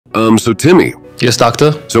So Timmy. Yes,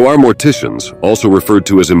 doctor? So our morticians, also referred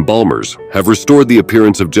to as embalmers, have restored the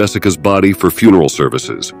appearance of Jessica's body for funeral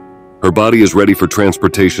services. Her body is ready for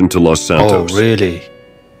transportation to Los Santos. Oh, really?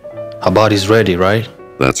 Her body's ready, right?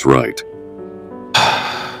 That's right.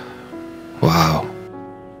 Wow.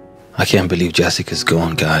 I can't believe Jessica's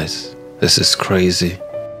gone, guys. This is crazy.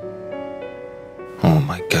 Oh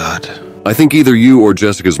my God. I think either you or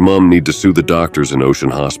Jessica's mom need to sue the doctors in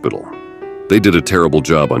Ocean Hospital. They did a terrible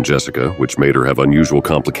job on Jessica, which made her have unusual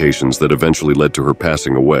complications that eventually led to her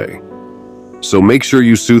passing away. So make sure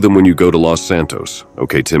you sue them when you go to Los Santos,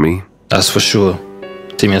 okay, Timmy? That's for sure.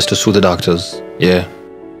 Timmy has to sue the doctors, yeah.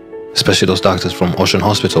 Especially those doctors from Ocean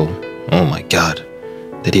Hospital. Oh my God.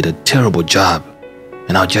 They did a terrible job.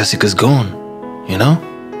 And now Jessica's gone, you know?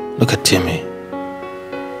 Look at Timmy.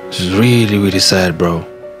 This is really, really sad, bro.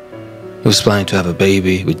 He was planning to have a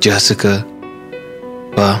baby with Jessica,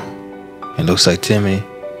 but it looks like Timmy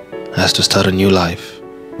has to start a new life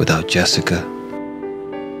without Jessica.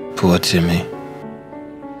 Poor Timmy.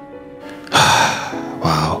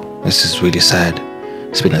 Wow, this is really sad.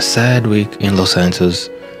 It's been a sad week in Los Santos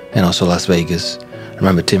and also Las Vegas.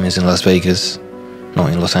 Remember, Timmy's in Las Vegas,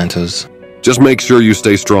 not in Los Santos. Just make sure you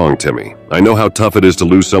stay strong, Timmy. I know how tough it is to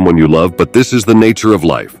lose someone you love, but this is the nature of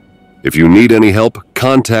life. If you need any help,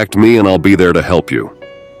 contact me and I'll be there to help you.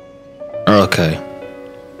 Okay.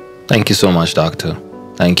 Thank you so much, doctor.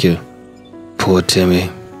 Thank you. Poor Timmy.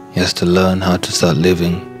 He has to learn how to start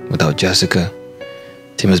living without Jessica.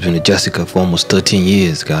 Timmy's been with Jessica for almost 13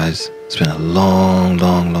 years, guys. It's been a long,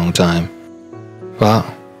 long, long time. Well,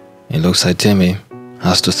 it looks like Timmy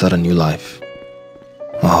has to start a new life.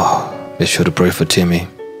 Oh, be sure to pray for Timmy.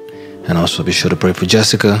 And also be sure to pray for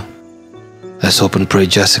Jessica. Let's hope and pray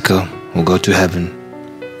Jessica will go to heaven.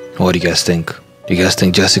 What do you guys think? Do you guys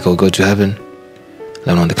think Jessica will go to heaven? Let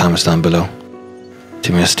me know in the comments down below.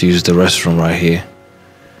 Timmy has to use the restroom right here.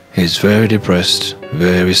 He's very depressed,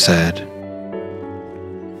 very sad.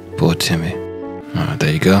 Poor Timmy. Alright,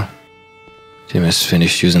 there you go. Timmy has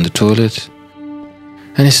finished using the toilet.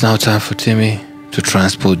 And it's now time for Timmy to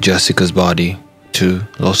transport Jessica's body to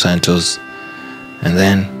Los Santos. And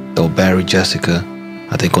then they'll bury Jessica,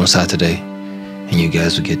 I think on Saturday. And you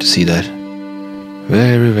guys will get to see that.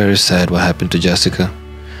 Very, very sad what happened to Jessica.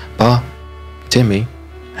 But Timmy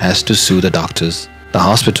has to sue the doctors. The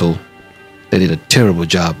hospital, they did a terrible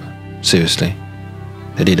job. Seriously.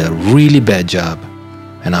 They did a really bad job.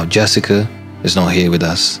 And now Jessica is not here with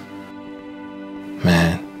us.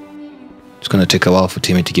 Man, it's gonna take a while for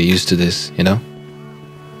Timmy to get used to this, you know?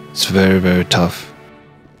 It's very, very tough.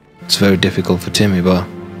 It's very difficult for Timmy, but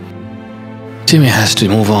Timmy has to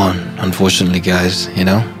move on, unfortunately, guys, you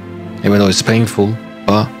know? Even though it's painful,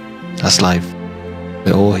 but that's life.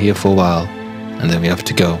 We're all here for a while, and then we have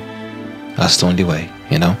to go. That's the only way,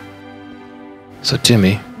 you know? So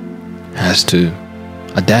Timmy has to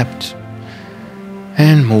adapt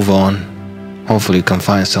and move on. Hopefully he can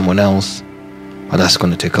find someone else, but that's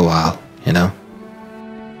going to take a while, you know?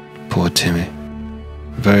 Poor Timmy.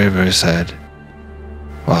 Very, very sad.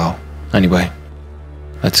 Wow. Anyway,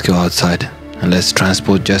 let's go outside and let's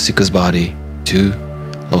transport Jessica's body to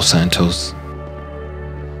Los Santos.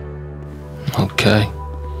 Okay.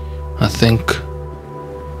 I think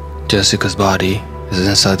Jessica's body is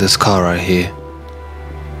inside this car right here.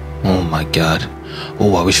 Oh my God.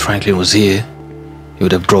 Oh, I wish Franklin was here. He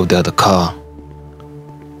would have drove the other car.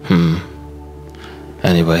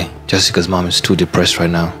 Anyway, Jessica's mom is too depressed right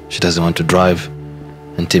now. She doesn't want to drive.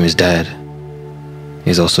 And Timmy's dad,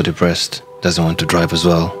 he's also depressed. Doesn't want to drive as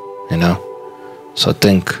well, you know? So I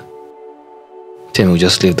think Timmy will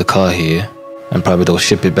just leave the car here and probably they'll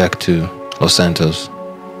ship it back to Los Santos.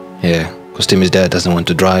 Yeah, because Timmy's dad doesn't want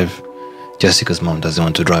to drive. Jessica's mom doesn't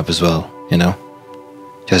want to drive as well, you know?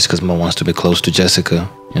 Jessica's mom wants to be close to Jessica,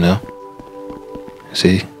 you know?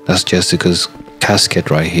 See, that's Jessica's casket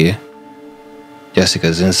right here.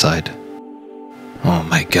 Jessica's inside. Oh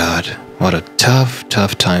my God, what a tough,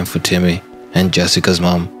 tough time for Timmy and Jessica's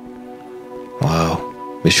mom.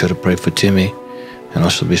 Wow, be sure to pray for Timmy and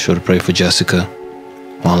also be sure to pray for Jessica.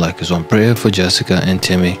 One like is one prayer for Jessica and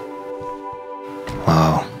Timmy.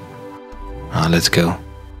 Wow. Let's go.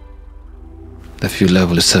 The fuel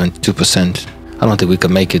level is 72%. I don't think we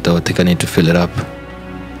can make it though. I think I need to fill it up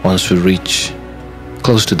once we reach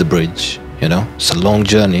close to the bridge, you know? It's a long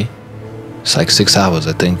journey. It's like 6 hours,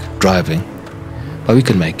 I think, driving. But we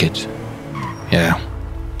can make it. Yeah.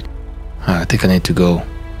 I think I need to go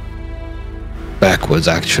backwards,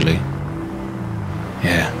 actually.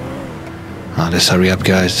 Yeah. Let's hurry up,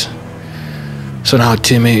 guys. So now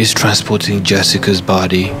Timmy is transporting Jessica's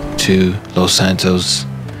body to Los Santos.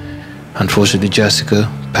 Unfortunately, Jessica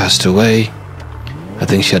passed away. I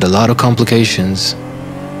think she had a lot of complications,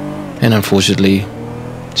 and unfortunately,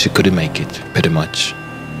 she couldn't make it, pretty much.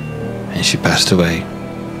 And she passed away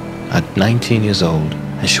at 19 years old,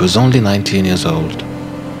 and she was only 19 years old.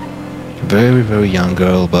 Very, very young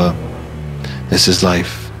girl, but this is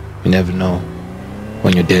life. You never know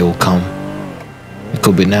when your day will come. It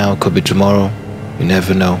could be now, it could be tomorrow. You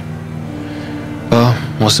never know. But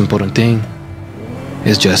most important thing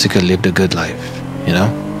is Jessica lived a good life, you know?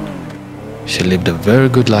 She lived a very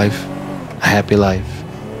good life, a happy life.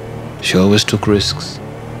 She always took risks.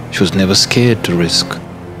 She was never scared to risk,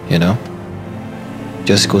 you know?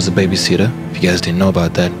 Jessica was a babysitter, if you guys didn't know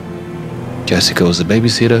about that. Jessica was a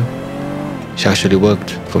babysitter. She actually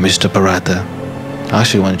worked for Mr. Parata. I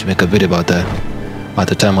actually wanted to make a video about that. At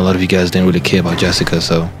the time, a lot of you guys didn't really care about Jessica,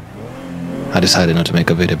 so I decided not to make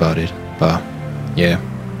a video about it. But yeah,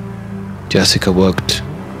 Jessica worked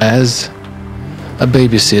as a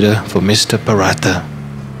babysitter for Mr. Parata.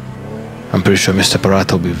 I'm pretty sure Mr.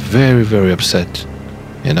 Parata will be very, very upset,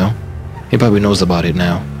 you know? He probably knows about it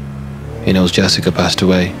now. He knows Jessica passed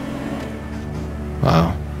away.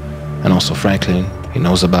 Wow. And also Franklin, he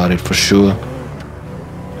knows about it for sure.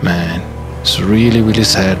 Man, it's really, really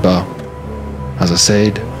sad, but as I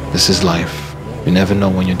said, this is life. You never know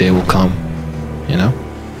when your day will come, you know?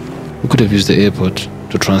 We could have used the airport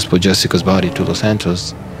to transport Jessica's body to Los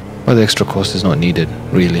Santos, but the extra cost is not needed,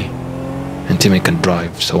 really. And Timmy can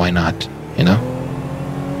drive, so why not, you know?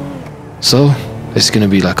 So, it's gonna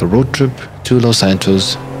be like a road trip to Los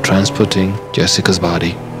Santos, transporting Jessica's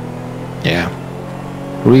body. Yeah.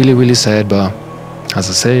 Really, really sad, but as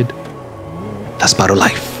I said, that's part of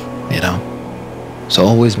life, you know? So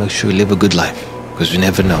always make sure you live a good life, because you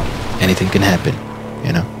never know. Anything can happen,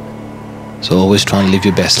 you know? So always try and live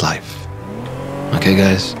your best life. Okay,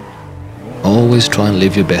 guys? Always try and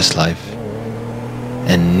live your best life.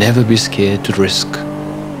 And never be scared to risk.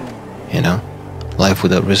 You know? Life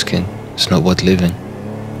without risking is not worth living.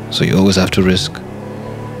 So you always have to risk.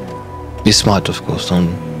 Be smart, of course.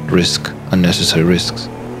 Don't risk unnecessary risks.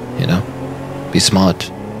 You know? Be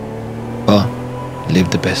smart. But live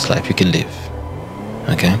the best life you can live.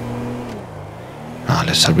 Okay? Now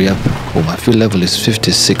let's hurry up. Oh, my fuel level is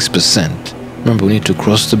 56%. Remember, we need to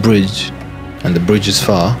cross the bridge. And the bridge is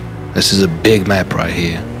far. This is a big map right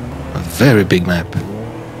here. A very big map.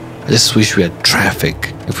 I just wish we had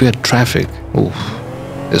traffic. If we had traffic, oof,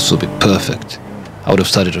 this would be perfect. I would have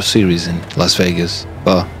started a series in Las Vegas,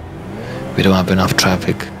 but we don't have enough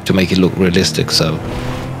traffic to make it look realistic, so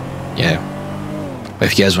yeah. But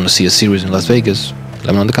if you guys want to see a series in Las Vegas, let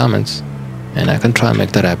me know in the comments, and I can try and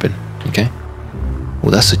make that happen, okay?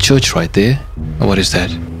 Oh, that's a church right there. Oh, what is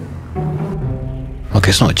that?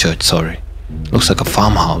 Okay, it's not a church, sorry. Looks like a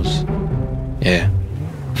farmhouse. Yeah.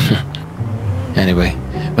 Anyway,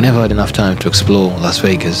 we never had enough time to explore Las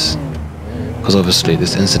Vegas, because obviously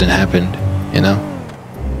this incident happened, you know?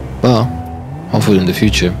 Well, hopefully in the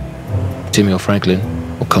future, Timmy or Franklin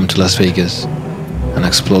will come to Las Vegas and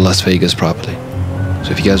explore Las Vegas properly.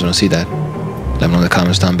 So if you guys want to see that, let me know in the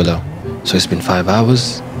comments down below. So it's been 5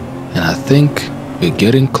 hours, and I think we're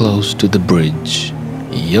getting close to the bridge.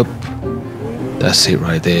 Yup, that's it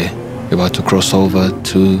right there. We're about to cross over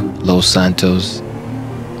to Los Santos.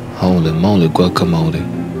 Holy moly, guacamole.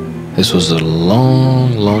 This was a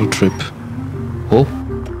long, long trip. Oh,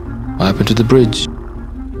 what happened to the bridge?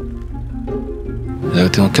 Is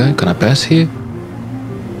everything okay? Can I pass here?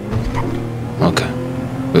 Okay,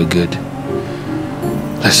 we're good.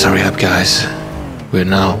 Let's hurry up, guys. We're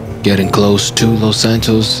now getting close to Los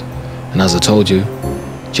Santos. And as I told you,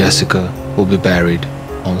 Jessica will be buried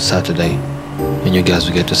on Saturday. And you guys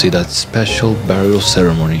will get to see that special burial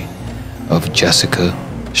ceremony of Jessica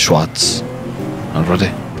Schwartz. Already?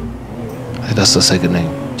 I think that's the second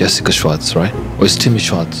name. Jessica Schwartz, right? Or it's Timmy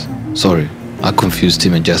Schwartz. Sorry, I confused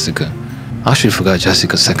Tim and Jessica. I actually forgot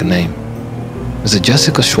Jessica's second name. Is it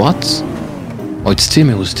Jessica Schwartz? Or it's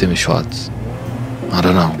Timmy who's Timmy Schwartz? I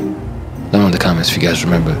don't know. Let me know in the comments if you guys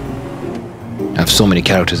remember. I have so many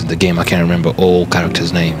characters in the game, I can't remember all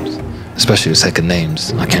characters' names. Especially the second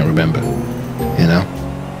names, I can't remember. You know?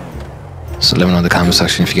 So let me know in the comment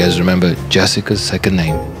section if you guys remember Jessica's second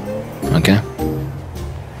name. Okay?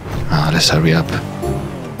 Let's hurry up.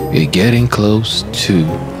 We're getting close to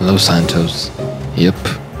Los Santos. Yep.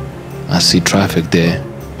 I see traffic there.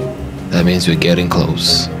 That means we're getting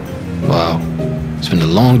close. Wow. It's been a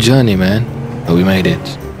long journey, man. But we made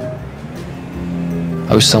it.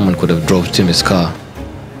 I wish someone could have drove Timmy's car.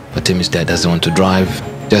 But Timmy's dad doesn't want to drive.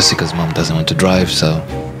 Jessica's mom doesn't want to drive, so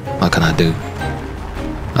what can I do?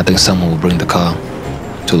 I think someone will bring the car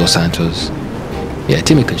to Los Santos. Yeah,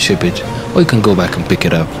 Timmy can ship it, or you can go back and pick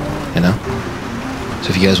it up, you know?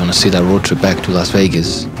 So if you guys want to see that road trip back to Las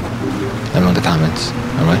Vegas, let me know in the comments,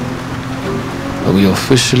 alright? But we are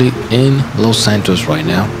officially in Los Santos right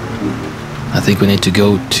now. I think we need to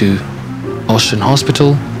go to Ocean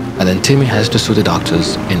Hospital, and then Timmy has to sue the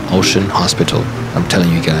doctors in Ocean Hospital. I'm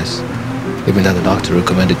telling you guys. Even that the doctor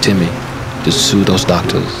recommended Timmy to sue those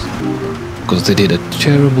doctors, because they did a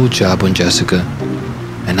terrible job on Jessica,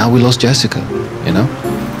 and now we lost Jessica, you know?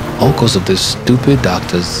 All because of these stupid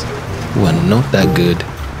doctors who are not that good,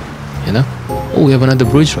 you know? Oh, we have another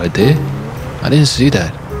bridge right there. I didn't see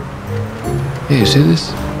that. Hey, you see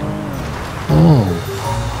this? Oh,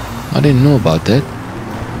 I didn't know about that.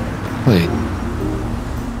 Wait.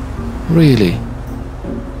 Really?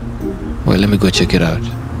 Wait, let me go check it out.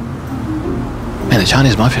 Man, the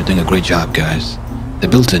Chinese Mafia are doing a great job, guys. They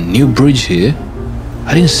built a new bridge here.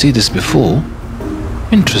 I didn't see this before.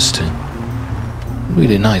 Interesting.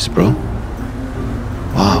 Really nice, bro.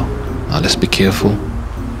 Wow. Now let's be careful.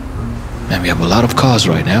 Man, we have a lot of cars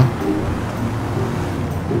right now.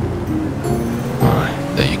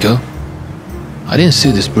 Alright, there you go. I didn't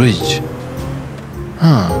see this bridge.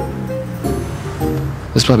 Huh.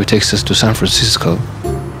 This probably takes us to San Francisco.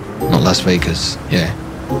 Not Las Vegas. Yeah.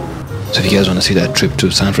 So if you guys want to see that trip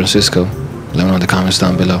to San Francisco, let me know in the comments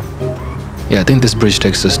down below. Yeah, I think this bridge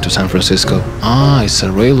takes us to San Francisco. Ah, it's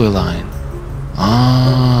a railway line.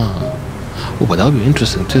 Ah. Oh, but that would be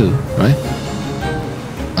interesting too, right?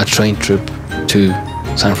 A train trip to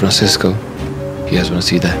San Francisco. If you guys want to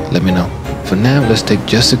see that, let me know. For now, let's take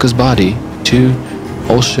Jessica's body to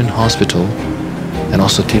Ocean Hospital. And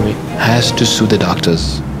also Timmy has to sue the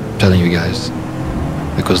doctors. I'm telling you guys.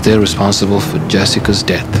 Because they're responsible for Jessica's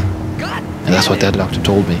death. And that's what that doctor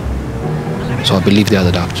told me. So I believe the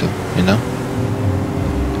other doctor, you know?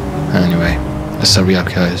 Anyway, let's hurry up,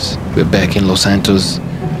 guys. We're back in Los Santos.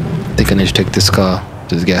 I think I need to take this car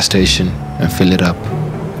to the gas station and fill it up.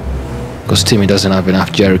 Because Timmy doesn't have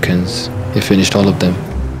enough jerrycans. He finished all of them.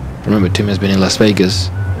 Remember, Timmy has been in Las Vegas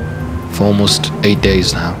for almost 8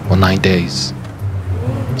 days now, or 9 days.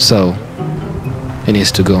 So, he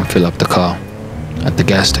needs to go and fill up the car at the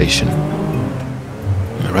gas station.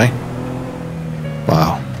 Alright?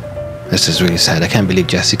 Wow. This is really sad. I can't believe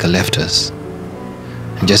Jessica left us.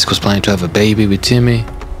 And Jessica was planning to have a baby with Timmy.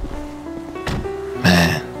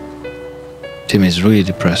 Man. Timmy is really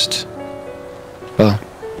depressed. Well,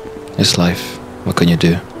 it's life. What can you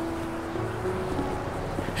do?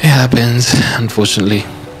 It happens, unfortunately.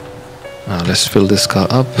 Now let's fill this car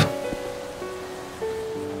up.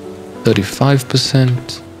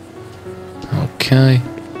 35%. Okay.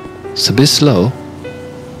 It's a bit slow.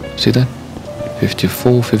 See that?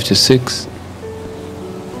 54, 56.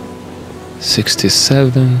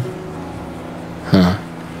 67. Huh.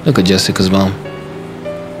 Look at Jessica's mom.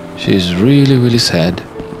 She's really, really sad.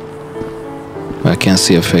 I can't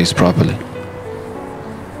see her face properly.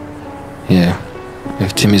 Yeah. We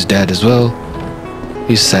have Timmy's dad as well.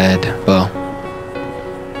 He's sad. Well,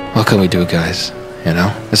 what can we do, guys? You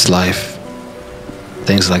know, it's life.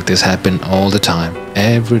 Things like this happen all the time.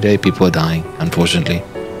 Every day people are dying, unfortunately.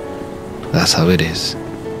 That's how it is.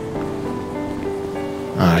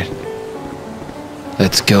 Alright.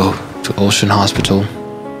 Let's go to Ocean Hospital.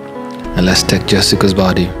 And let's take Jessica's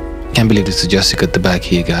body. Can't believe this is Jessica at the back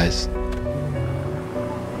here, guys.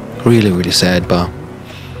 Really, really sad, but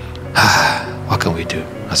what can we do?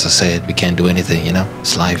 As I said, we can't do anything, you know?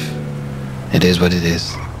 It's life. It is what it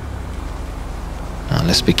is. Now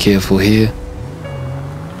let's be careful here.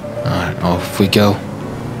 Alright, off we go.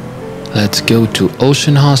 Let's go to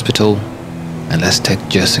Ocean Hospital. And let's take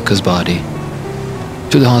Jessica's body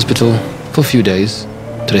to the hospital for a few days.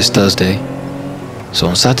 Today's Thursday. So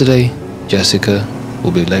on Saturday, Jessica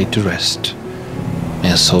will be laid to rest.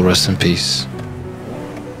 May her soul rest in peace.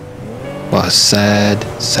 What a sad,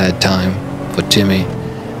 sad time for Timmy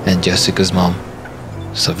and Jessica's mom.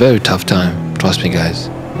 It's a very tough time. Trust me, guys.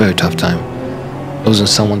 Very tough time. Losing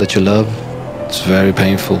someone that you love, it's very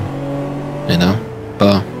painful. You know?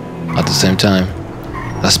 But at the same time,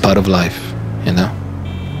 that's part of life. You know?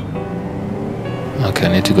 Okay, I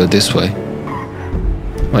need to go this way.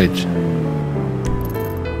 Wait.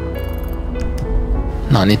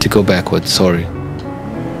 No, I need to go backwards, sorry.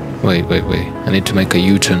 Wait. I need to make a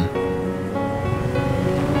U-turn.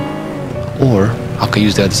 Or I can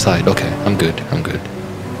use the other side. Okay, I'm good.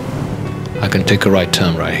 I can take a right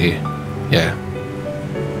turn right here. Yeah.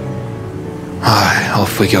 Alright,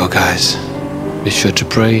 off we go, guys. Be sure to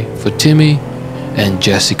pray for Timmy and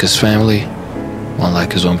Jessica's family. One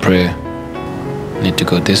like is one prayer. Need to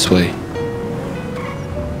go this way.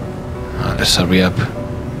 Let's hurry up.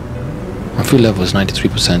 My fuel level is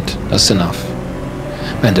 93%. That's enough.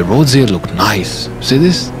 Man, the roads here look nice. See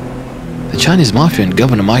this? The Chinese Mafia and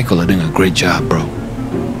Governor Michael are doing a great job, bro.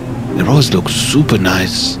 The roads look super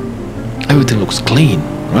nice. Everything looks clean,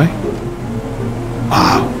 right?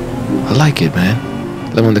 Wow. I like it, man.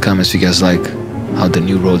 Let me know in the comments if you guys like how the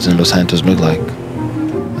new roads in Los Santos look like.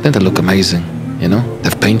 I think they look amazing, you know?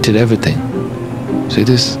 They've painted everything. See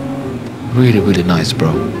this? Really, really nice,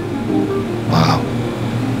 bro. Wow.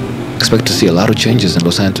 Expect to see a lot of changes in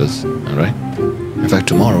Los Santos, alright? In fact,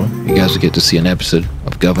 tomorrow, you guys will get to see an episode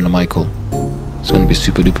of Governor Michael. It's gonna be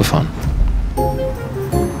super duper fun.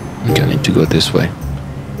 Okay, I need to go this way.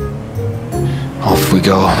 Off we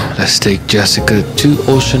go. Let's take Jessica to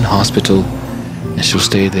Ocean Hospital, and she'll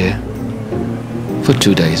stay there for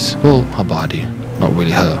 2 days. Well, her body, not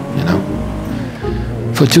really her, you know.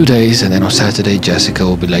 For 2 days, and then on Saturday, Jessica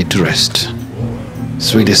will be laid to rest.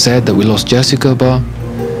 It's really sad that we lost Jessica, but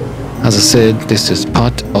as I said, this is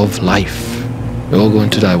part of life. We're all going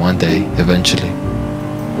to die one day, eventually.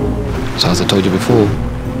 So as I told you before,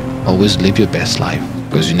 always live your best life,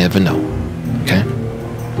 because you never know, okay?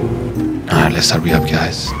 Alright, let's hurry up,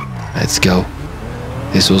 guys. Let's go.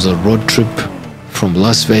 This was a road trip from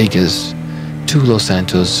Las Vegas to Los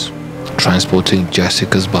Santos, transporting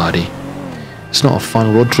Jessica's body. It's not a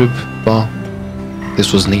fun road trip, but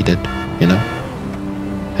this was needed, you know?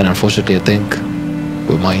 And unfortunately, I think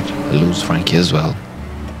we might lose Frankie as well.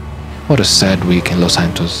 What a sad week in Los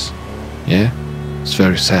Santos. Yeah, it's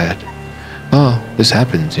very sad. Oh, this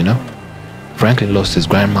happens, you know? Franklin lost his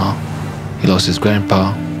grandma. He lost his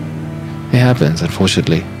grandpa. It happens,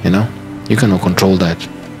 unfortunately, you know? You cannot control that.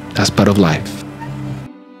 That's part of life.